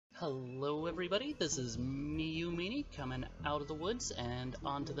Hello everybody, this is Meanie coming out of the woods and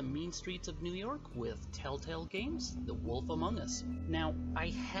onto the mean streets of New York with Telltale Games, The Wolf Among Us. Now, I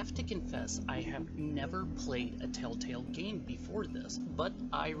have to confess I have never played a Telltale game before this, but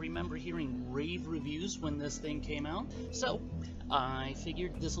I remember hearing rave reviews when this thing came out, so I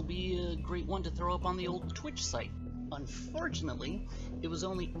figured this will be a great one to throw up on the old Twitch site. Unfortunately, it was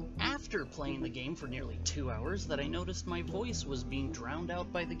only after playing the game for nearly 2 hours that I noticed my voice was being drowned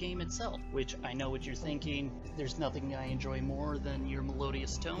out by the game itself, which I know what you're thinking, there's nothing I enjoy more than your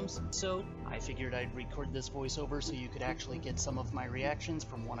melodious tones, so I figured I'd record this voiceover so you could actually get some of my reactions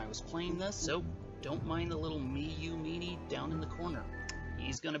from when I was playing this, so don't mind the little meanie down in the corner.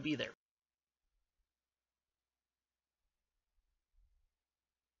 He's gonna be there.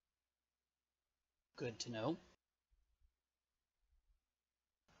 Good to know.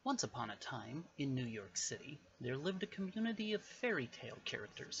 Once upon a time, in New York City, there lived a community of fairy tale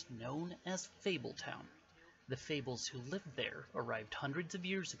characters known as Fabletown. The Fables who lived there arrived hundreds of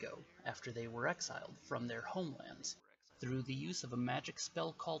years ago after they were exiled from their homelands. Through the use of a magic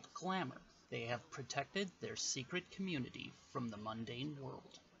spell called Glamour, they have protected their secret community from the mundane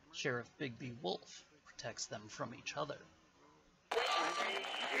world. Sheriff Bigby Wolf protects them from each other.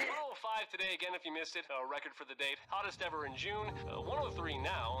 105 today again if you missed it, a record for the date. Hottest ever in June, 103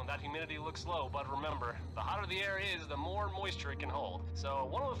 now, and that humidity looks low, but remember, the hotter the air is, the more moisture it can hold. So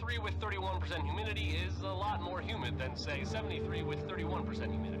 103 with 31% humidity is a lot more humid than, say, 73 with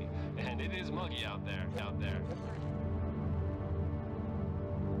 31% humidity. And it is muggy out there.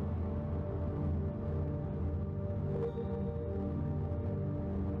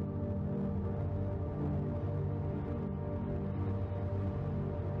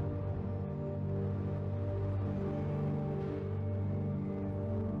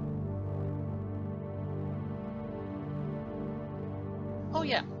 Oh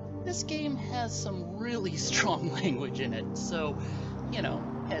yeah, this game has some really strong language in it, so, you know,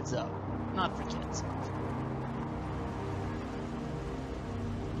 heads up, not for kids.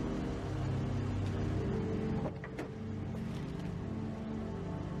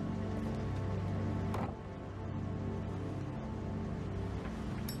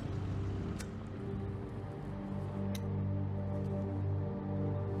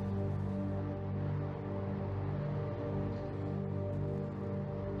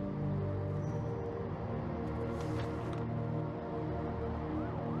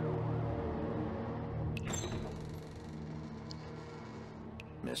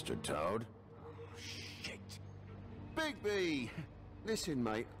 Mr. Toad? Shit. Bigby! Listen,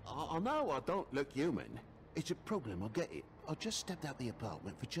 mate, I know I don't look human. It's a problem, I get it. I just stepped out the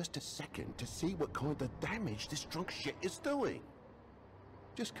apartment for just a second to see what kind of damage this drunk shit is doing.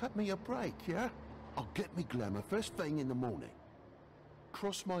 Just cut me a break, yeah? I'll get me glamour first thing in the morning.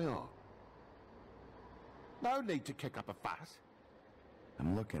 Cross my heart. No need to kick up a fuss.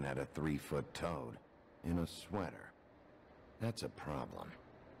 I'm looking at a 3-foot toad in a sweater. That's a problem.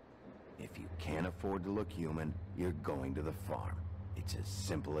 If you can't afford to look human, you're going to the farm. It's as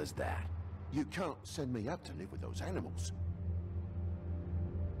simple as that. You can't send me up to live with those animals.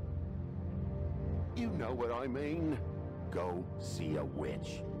 You know what I mean. Go see a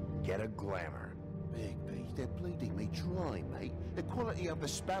witch. Get a glamour. Bigby, they're bleeding me dry, mate. The quality of the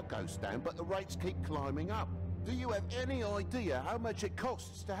spout goes down, but the rates keep climbing up. Do you have any idea how much it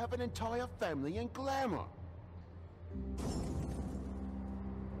costs to have an entire family in glamour?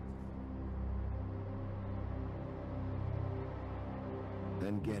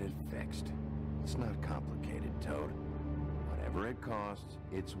 Then get it fixed. It's not complicated, Toad. Whatever it costs,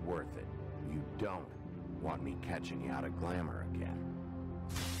 it's worth it. You don't want me catching you out of glamour again.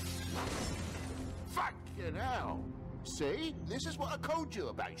 Fucking hell! See? This is what I told you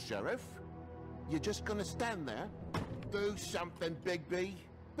about, Sheriff. You're just gonna stand there, do something, Bigby,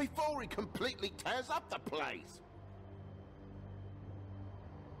 before he completely tears up the place.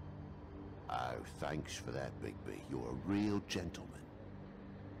 Oh, thanks for that, Bigby. You're a real gentleman.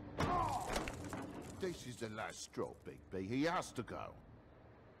 This is the last straw, Bigby. He has to go.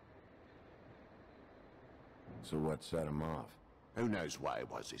 So what set him off? Who knows what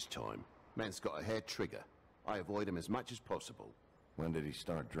it was this time? Man's got a hair trigger. I avoid him as much as possible. When did he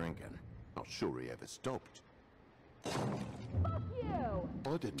start drinking? Not sure he ever stopped. Fuck you!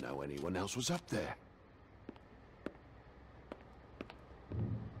 I didn't know anyone else was up there.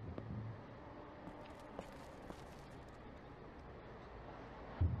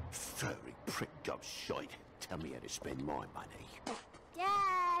 Furry prick gobshite. Tell me how to spend my money.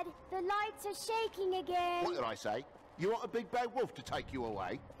 Dad, the lights are shaking again. What did I say? You want a big bad wolf to take you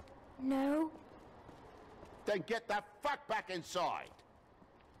away? No. Then get the fuck back inside.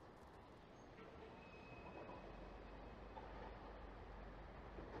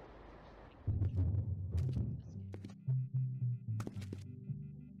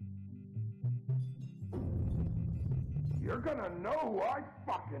 You're gonna know who I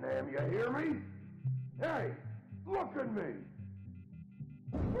fucking am, you hear me? Hey, look at me!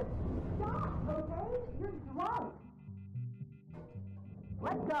 Stop, okay? You're drunk.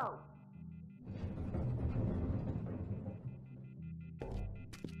 Let's go.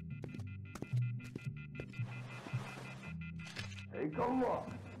 Take a look.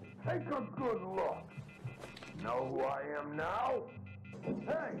 Take a good look. Know who I am now?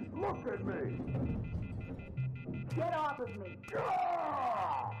 Hey, look at me! Get off of me.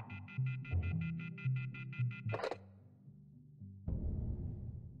 Ah!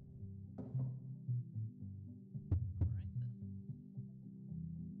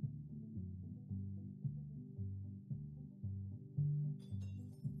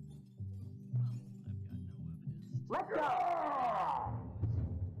 Let's go. Ah!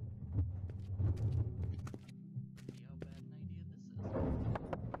 See how bad an idea this is.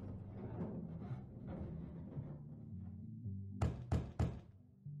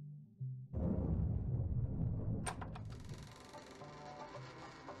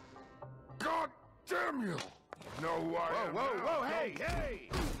 God damn you! Know who I am now? hey!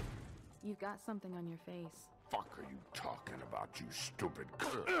 You've got something on your face. Fuck are you talking about, you stupid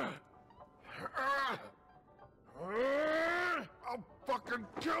I'll fucking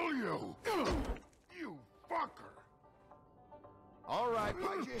kill you! You fucker! All right,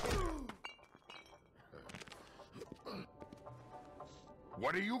 Pudgy.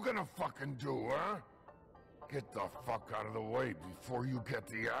 What are you gonna fucking do, huh? Get the fuck out of the way before you get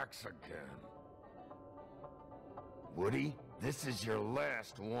the axe again. Woody, this is your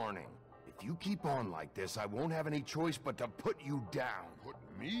last warning. If you keep on like this, I won't have any choice but to put you down. Put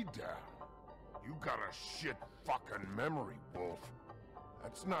me down? You got a shit fucking memory, Wolf.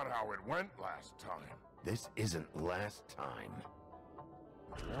 That's not how it went last time. This isn't last time.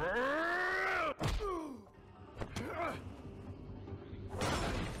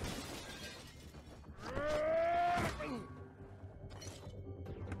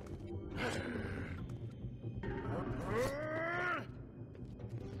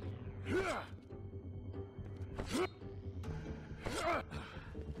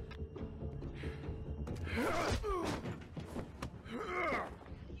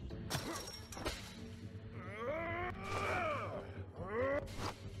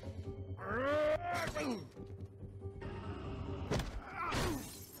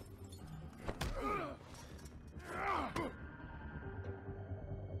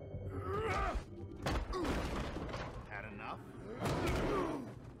 Had enough?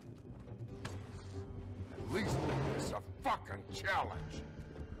 At least make this a fucking challenge.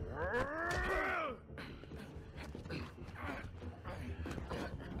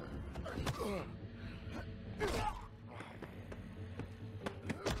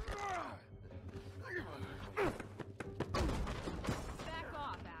 Back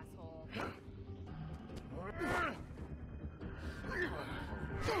off, asshole.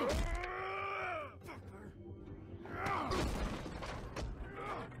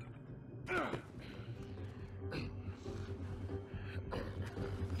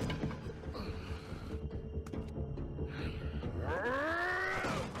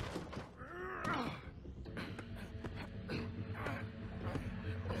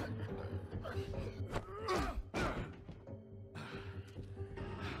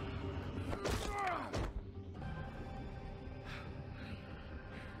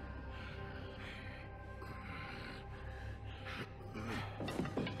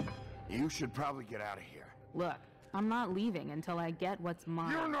 You should probably get out of here. Look, I'm not leaving until I get what's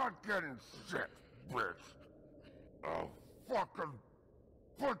mine. You're not getting shit, bitch. I'll fucking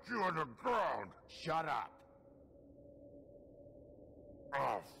put you on the ground. Shut up.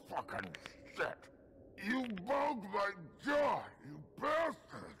 Oh, fucking shit. You bugged my jaw, you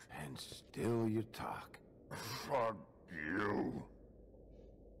bastard. And still you talk. Fuck you.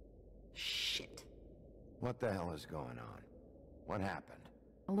 Shit. What the hell is going on? What happened?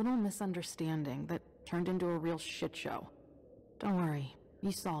 A little misunderstanding that turned into a real shit show. Don't worry,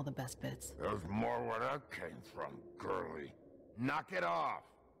 you saw the best bits. There's more where that came from, girly. Knock it off!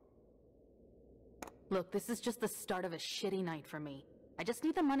 Look, this is just the start of a shitty night for me. I just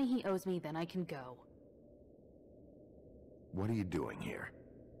need the money he owes me, then I can go. What are you doing here?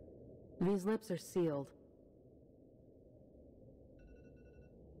 These lips are sealed.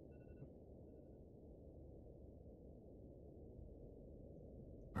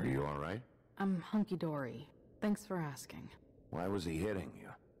 Are you all right? I'm hunky-dory. Thanks for asking. Why was he hitting you?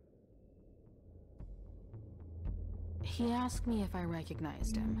 He asked me if I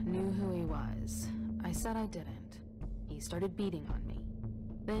recognized him, knew who he was. I said I didn't. He started beating on me.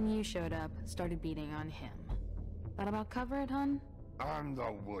 Then you showed up, started beating on him. That about cover it, hun? I'm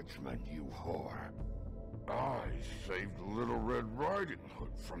the woodsman, you whore. I saved Little Red Riding Hood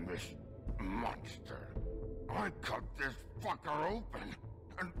from this monster. I cut this fucker open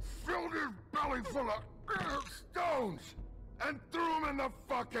and filled his belly full of stones and threw him in the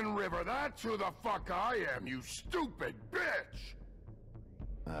fucking river. That's who the fuck I am, you stupid bitch!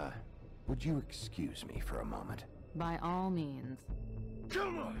 Would you excuse me for a moment? By all means.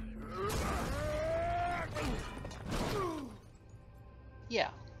 Come on! Yeah,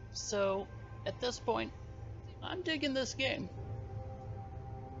 so at this point, I'm digging this game.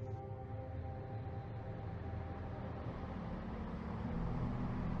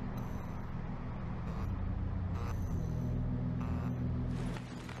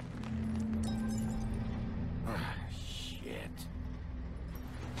 Shit.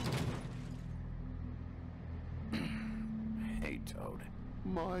 Hey, Toad.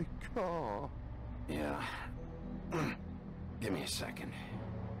 My car. Yeah. Give me a second.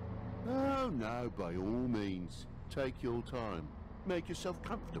 Oh, no, by all means. Take your time. Make yourself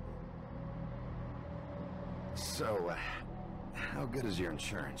comfortable. So, how good is your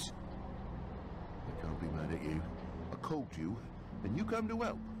insurance? I can't be mad at you. I called you, and you come to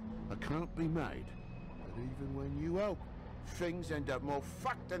help. I can't be mad. But even when you help, things end up more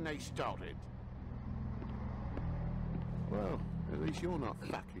fucked than they started. Well, at least you're not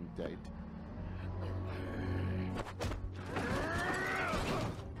fucking dead.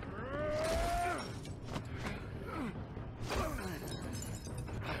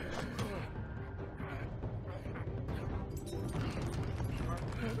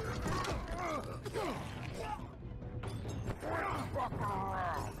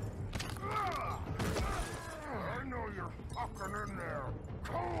 I know you're fucking in there.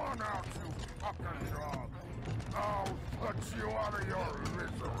 Come on out, you fucking dog. I'll put you out of your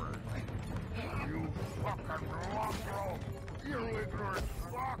misery. You fucking mongrel. You ignorant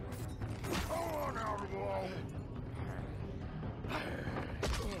fuck. Come on out, Whoa.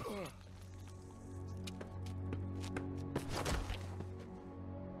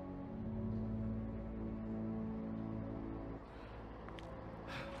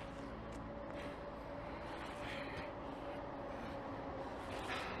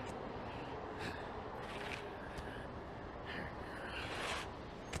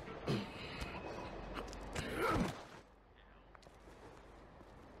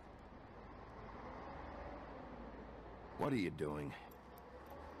 What are you doing?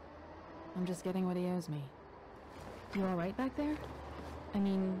 I'm just getting what he owes me. You alright back there? I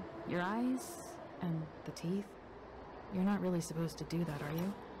mean, your eyes and the teeth? You're not really supposed to do that, are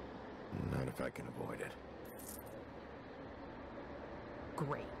you? Not if I can avoid it.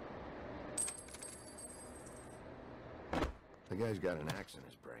 Great. The guy's got an axe in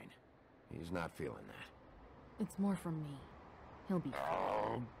his brain. He's not feeling that. It's more from me. He'll be fine.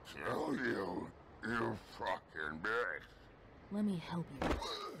 I'll kill you, you fucking bitch. Let me help you.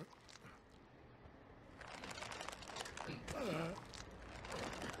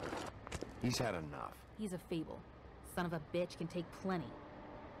 He's had enough. He's a fable. Son of a bitch can take plenty.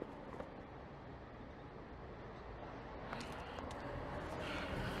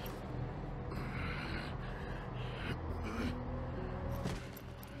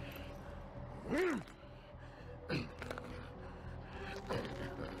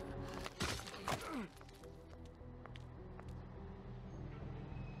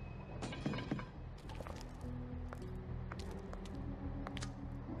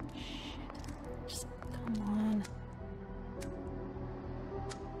 Just come on.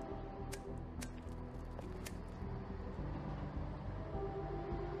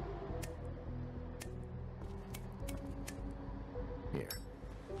 Here.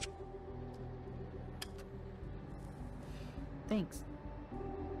 Thanks.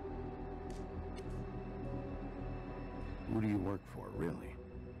 Who do you work for, really?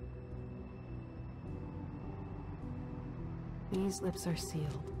 These lips are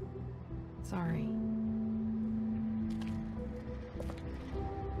sealed. Sorry.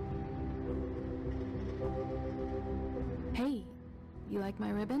 Hey, you like my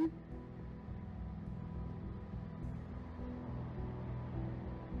ribbon?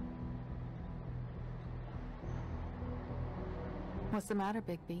 What's the matter,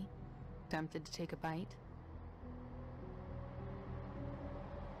 Bigby? Tempted to take a bite?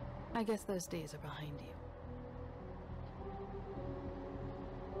 I guess those days are behind you.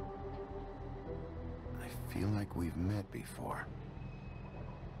 I feel like we've met before.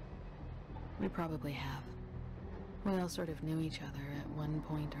 We probably have. We all sort of knew each other at one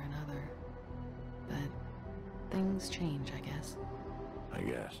point or another. But things change, I guess. I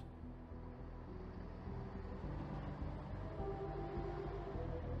guess.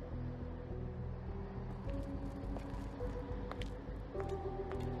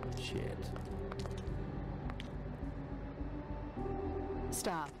 shit.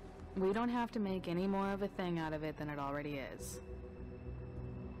 Stop. We don't have to make any more of a thing out of it than it already is.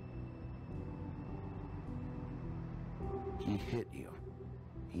 He hit you.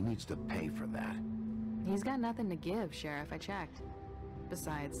 He needs to pay for that. He's got nothing to give, Sheriff. I checked.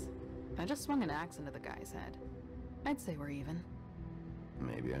 Besides, I just swung an axe into the guy's head. I'd say we're even.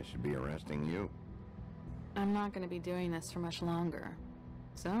 Maybe I should be arresting you. I'm not gonna be doing this for much longer.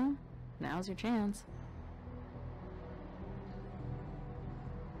 So, now's your chance.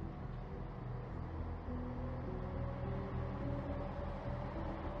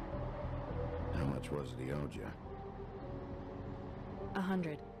 How much was it he owed you?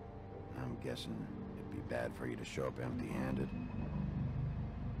 100. I'm guessing it'd be bad for you to show up empty-handed.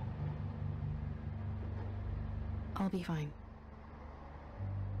 I'll be fine.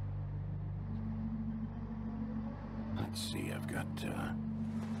 Let's see, I've got,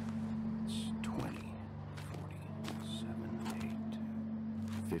 it's 20, 47,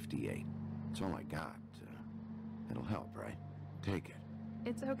 8, 58. That's all I got. It'll help, right? Take it.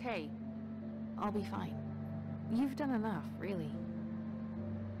 It's okay. I'll be fine. You've done enough, really.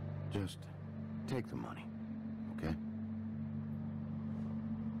 Just take the money, okay?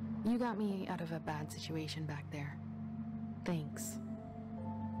 You got me out of a bad situation back there. Thanks.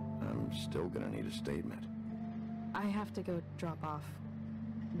 I'm still gonna need a statement. I have to go drop off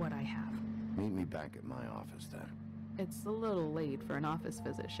what I have. Meet me back at my office, then. It's a little late for an office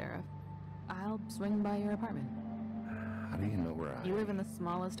visit, Sheriff. I'll swing by your apartment. How do you know where I... You live in the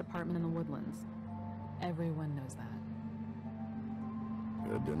smallest apartment in the Woodlands. Everyone knows that.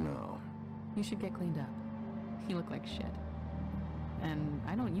 Good to know. You should get cleaned up. You look like shit. And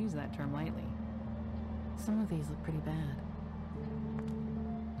I don't use that term lightly. Some of these look pretty bad.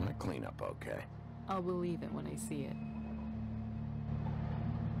 I clean up okay. I'll believe it when I see it.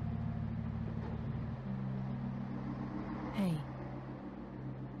 Hey.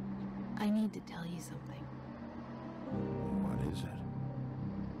 I need to tell you something. What is it?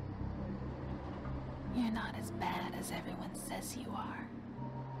 You're not as bad as everyone says you are.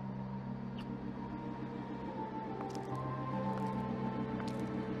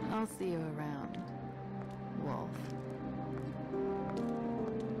 I'll see you around.